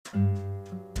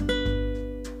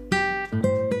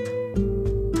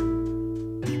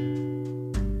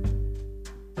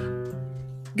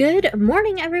Good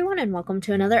morning, everyone, and welcome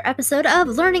to another episode of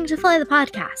Learning to Fly the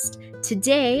podcast.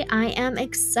 Today, I am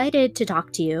excited to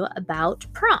talk to you about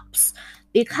prompts.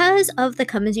 Because of the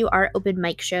Come As You Are open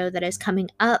mic show that is coming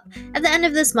up at the end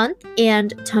of this month,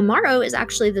 and tomorrow is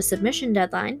actually the submission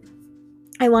deadline,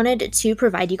 I wanted to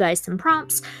provide you guys some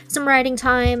prompts, some writing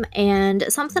time, and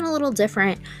something a little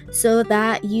different so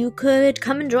that you could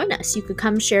come and join us. You could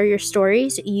come share your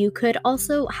stories. You could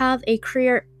also have a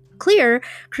clear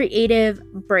creative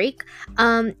break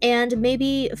and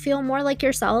maybe feel more like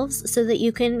yourselves so that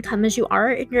you can come as you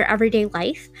are in your everyday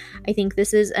life. I think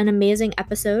this is an amazing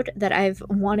episode that I've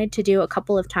wanted to do a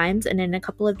couple of times and in a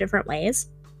couple of different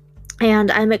ways. And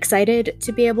I'm excited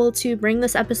to be able to bring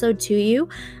this episode to you.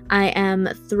 I am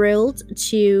thrilled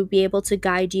to be able to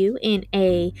guide you in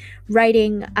a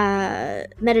writing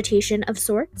meditation of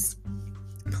sorts.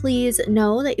 Please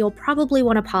know that you'll probably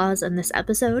want to pause in this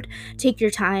episode, take your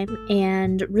time,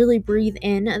 and really breathe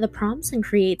in the prompts and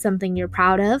create something you're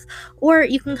proud of. Or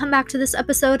you can come back to this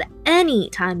episode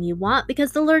anytime you want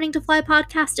because the Learning to Fly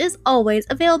podcast is always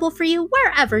available for you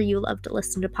wherever you love to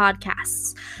listen to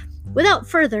podcasts. Without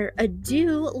further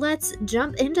ado, let's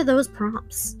jump into those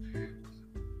prompts.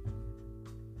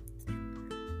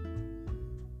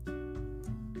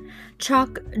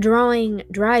 Chalk drawing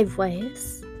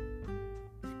driveways.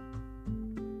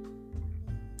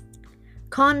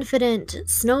 Confident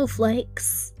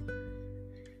snowflakes.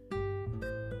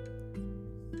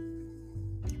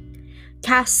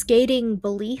 Cascading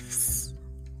beliefs.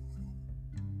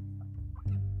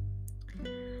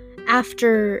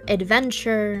 After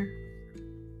adventure.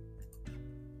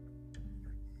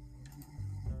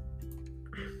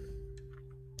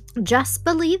 Just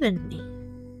believe in me.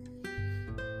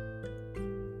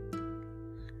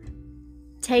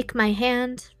 Take my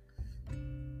hand.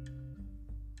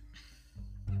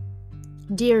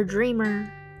 Dear dreamer.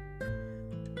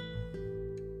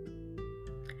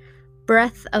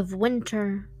 Breath of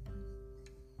winter.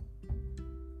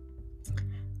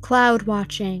 Cloud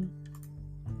watching.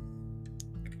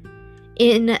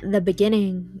 In the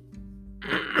beginning.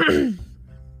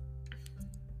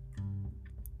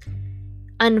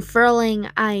 Unfurling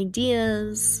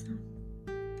ideas.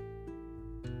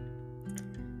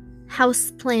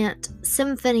 Houseplant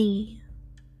symphony.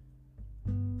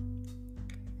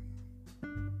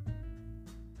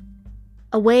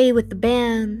 Away with the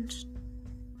band.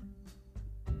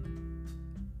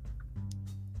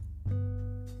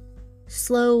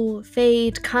 Slow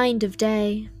fade kind of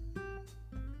day.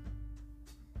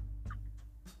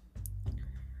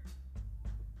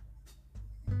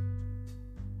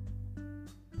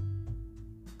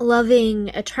 Loving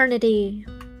eternity.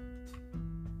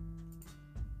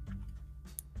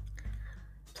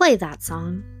 Play that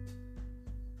song.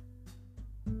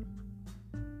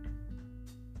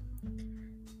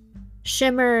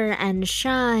 Shimmer and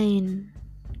shine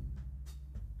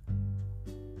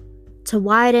to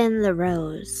widen the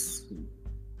rose.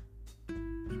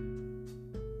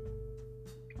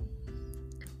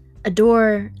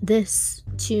 Adore this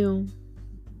too.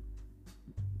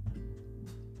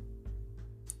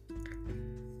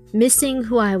 Missing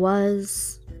who I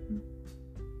was.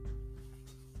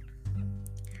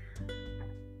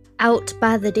 Out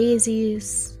by the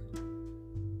daisies.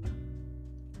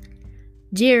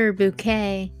 Dear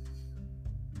bouquet.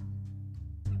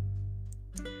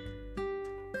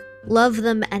 Love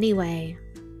them anyway.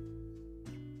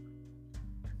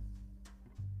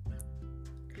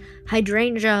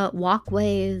 Hydrangea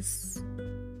walkways.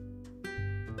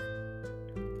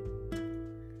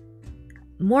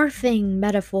 Morphing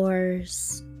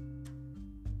metaphors.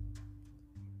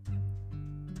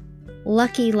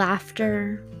 Lucky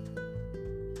laughter.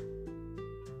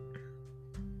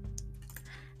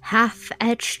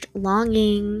 Half-etched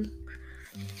longing.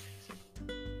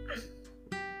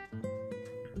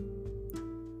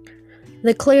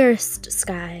 The clearest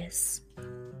skies.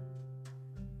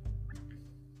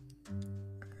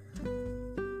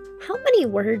 How many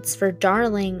words for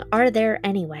darling are there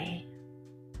anyway?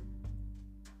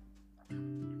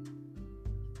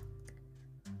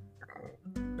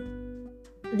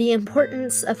 The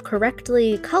importance of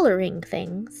correctly coloring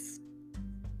things.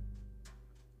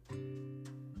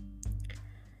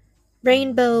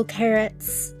 Rainbow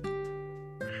carrots.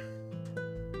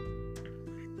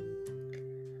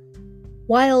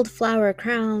 Wildflower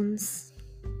crowns.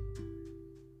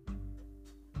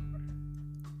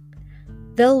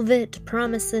 Velvet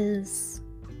promises.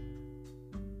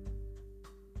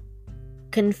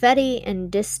 Confetti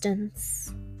and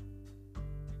distance.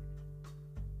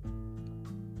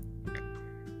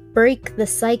 Break the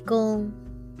cycle.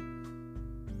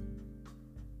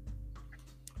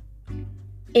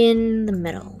 in the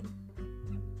middle.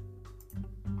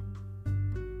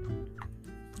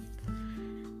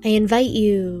 I invite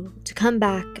you to come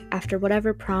back after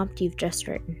whatever prompt you've just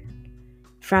written,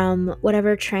 from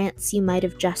whatever trance you might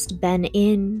have just been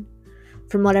in,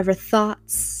 from whatever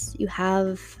thoughts you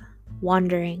have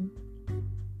wandering.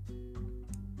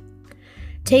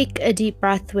 Take a deep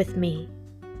breath with me.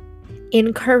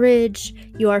 Encourage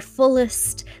your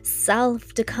fullest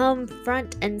self to come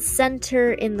front and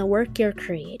center in the work you're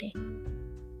creating.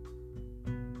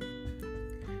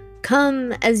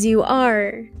 Come as you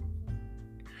are.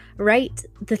 Write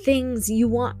the things you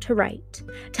want to write.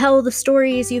 Tell the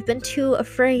stories you've been too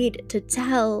afraid to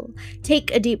tell.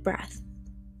 Take a deep breath.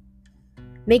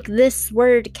 Make this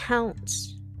word count.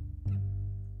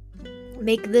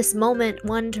 Make this moment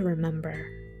one to remember.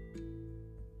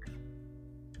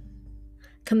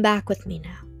 Come back with me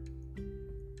now.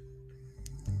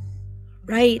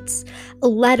 Write a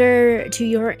letter to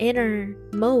your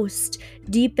innermost,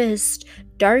 deepest,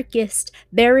 darkest,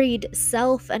 buried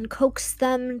self and coax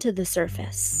them to the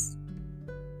surface.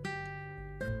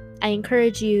 I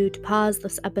encourage you to pause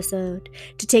this episode,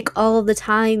 to take all the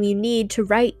time you need to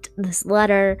write this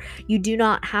letter. You do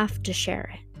not have to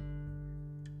share it.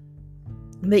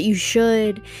 But you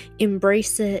should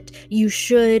embrace it. You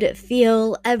should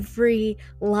feel every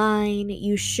line.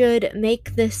 You should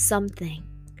make this something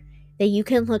that you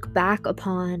can look back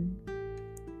upon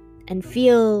and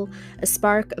feel a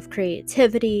spark of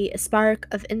creativity, a spark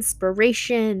of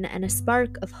inspiration, and a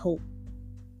spark of hope.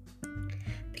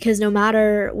 Because no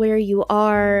matter where you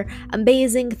are,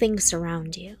 amazing things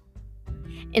surround you.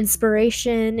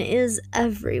 Inspiration is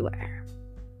everywhere.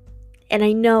 And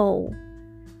I know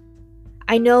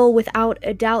without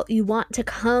a doubt you want to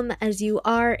come as you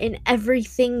are in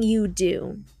everything you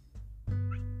do.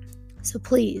 So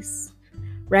please,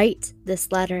 write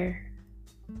this letter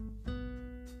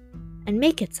and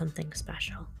make it something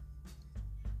special.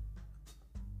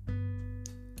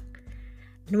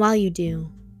 And while you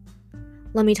do,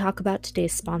 let me talk about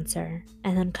today's sponsor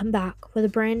and then come back with a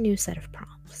brand new set of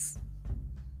prompts.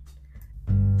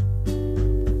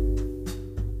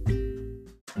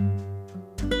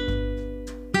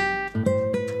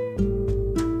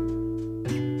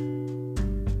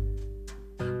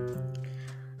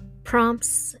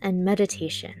 Prompts and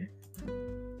meditation.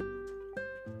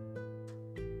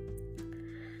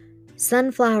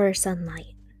 Sunflower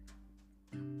sunlight.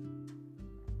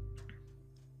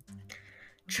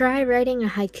 Try writing a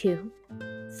haiku.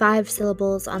 5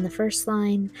 syllables on the first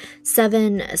line,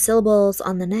 7 syllables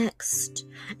on the next,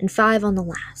 and 5 on the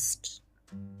last.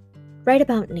 Write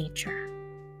about nature.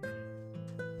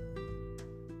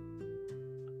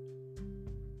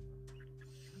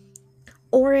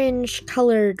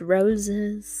 Orange-colored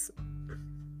roses.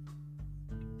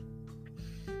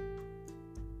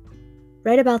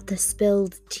 Write about the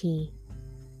spilled tea.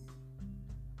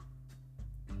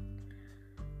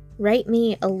 Write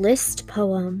me a list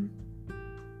poem.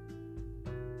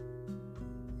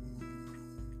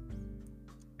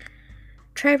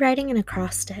 Try writing an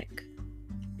acrostic.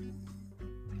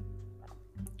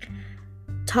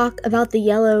 Talk about the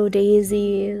yellow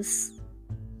daisies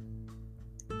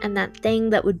and that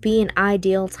thing that would be an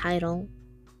ideal title.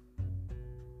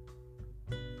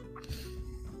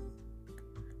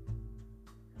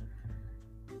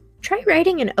 Try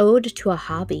writing an ode to a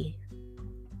hobby.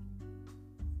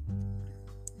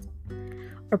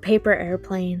 Or paper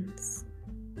airplanes.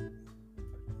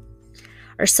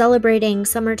 Or celebrating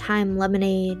summertime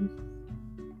lemonade.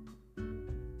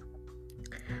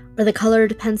 Or the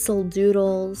colored pencil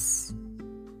doodles.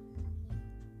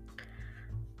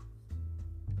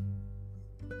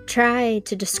 Try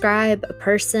to describe a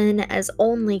person as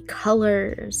only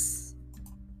colors.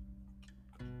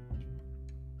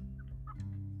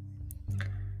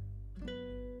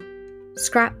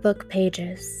 Scrapbook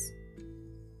pages.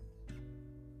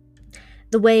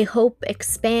 The way hope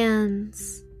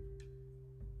expands.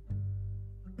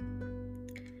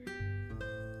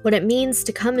 What it means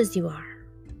to come as you are.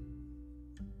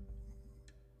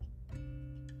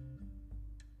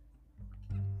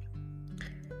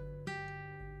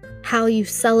 How you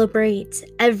celebrate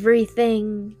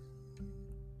everything.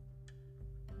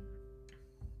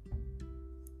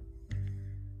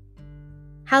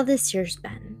 How this year's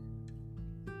been.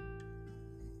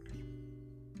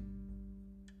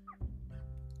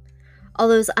 All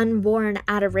those unborn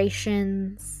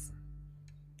adorations.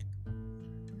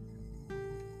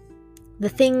 The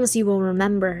things you will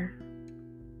remember.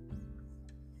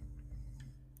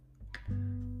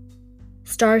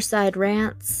 Starside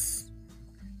rants.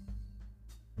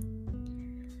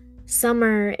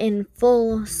 Summer in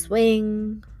full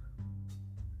swing.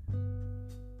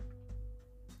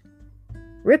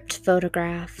 ripped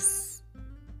photographs,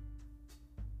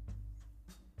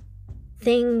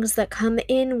 things that come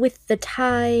in with the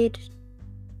tide,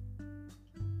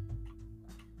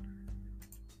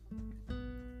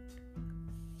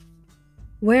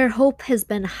 where hope has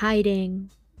been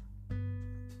hiding.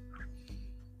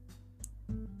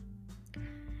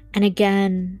 And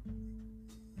again,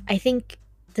 I think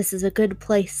this is a good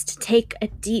place to take a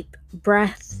deep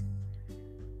breath,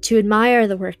 to admire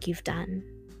the work you've done,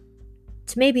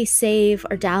 to maybe save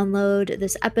or download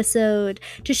this episode,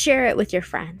 to share it with your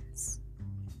friends.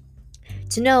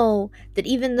 To know that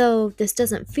even though this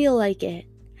doesn't feel like it,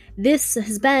 this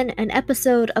has been an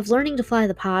episode of Learning to Fly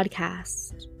the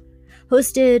podcast,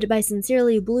 hosted by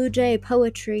Sincerely Blue Jay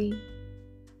Poetry,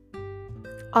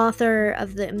 author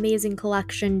of the amazing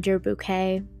collection Dear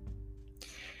Bouquet,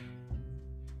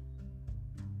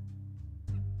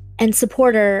 and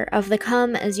supporter of the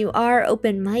Come As You Are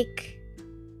open mic,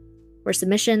 where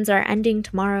submissions are ending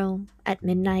tomorrow at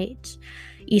midnight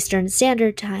Eastern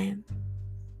Standard Time.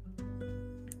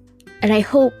 And I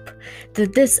hope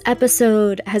that this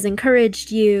episode has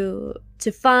encouraged you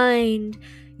to find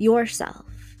yourself,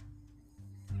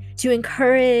 to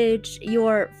encourage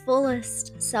your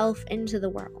fullest self into the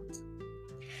world,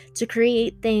 to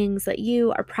create things that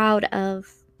you are proud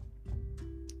of,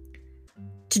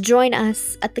 to join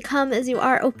us at the Come As You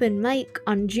Are open mic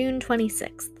on June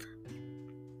 26th.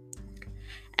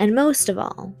 And most of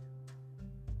all,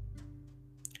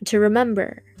 to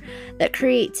remember that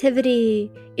creativity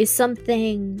is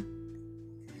something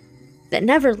that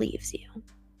never leaves you.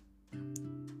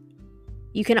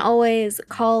 You can always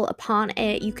call upon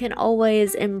it. You can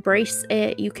always embrace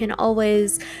it. You can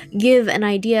always give an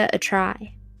idea a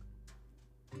try.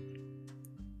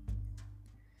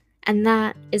 And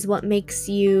that is what makes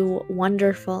you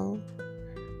wonderful.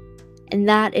 And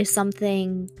that is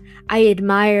something I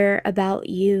admire about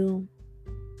you.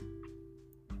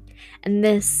 And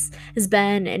this has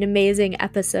been an amazing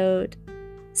episode.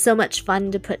 So much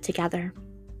fun to put together.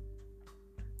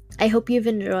 I hope you've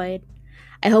enjoyed.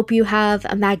 I hope you have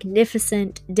a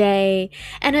magnificent day.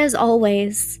 And as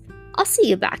always, I'll see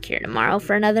you back here tomorrow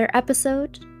for another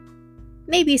episode.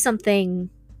 Maybe something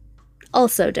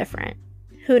also different.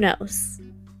 Who knows?